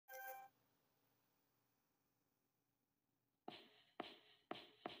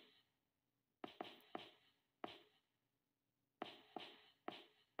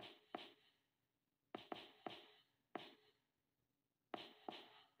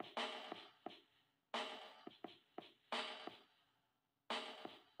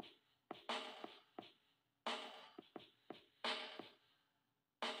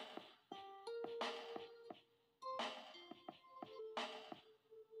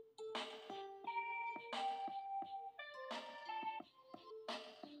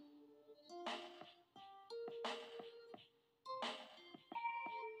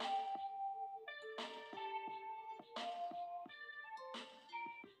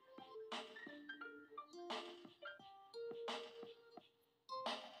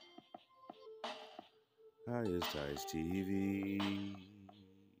Highest Ice TV.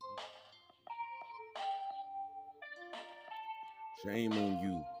 Shame on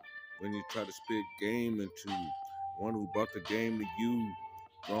you when you try to spit game into one who brought the game to you.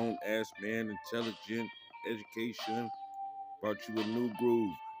 Grown ass man, intelligent, education. Brought you a new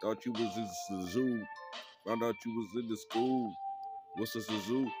groove. Thought you was in the zoo. Found out you was in the school. What's a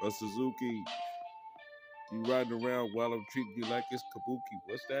Suzuki? A Suzuki. You riding around while I'm treating you like it's kabuki.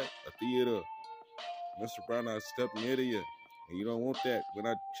 What's that? A theater. Mr. Brown, I stepped near to you. And you don't want that. When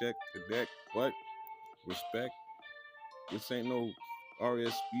I check the deck, what? Respect? This ain't no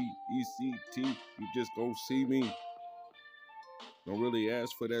RSPECT. You just go see me. Don't really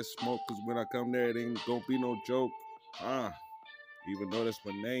ask for that smoke, cause when I come there, it ain't gonna be no joke. Even though that's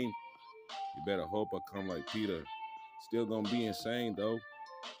my name, you better hope I come like Peter. Still gonna be insane though.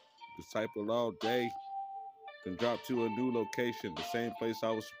 Disciple all day. Then drop to a new location, the same place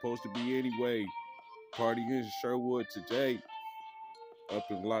I was supposed to be anyway. Party in Sherwood today, up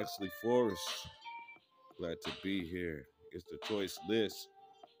in Loxley Forest. Glad to be here. It's the choice list,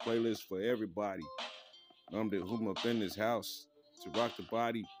 playlist for everybody. I'm the whom up in this house to rock the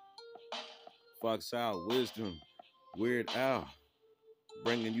body. Fox Out, Wisdom, Weird Al,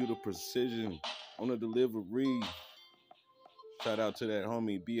 bringing you the precision on the delivery. Shout out to that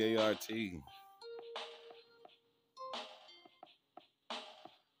homie BART.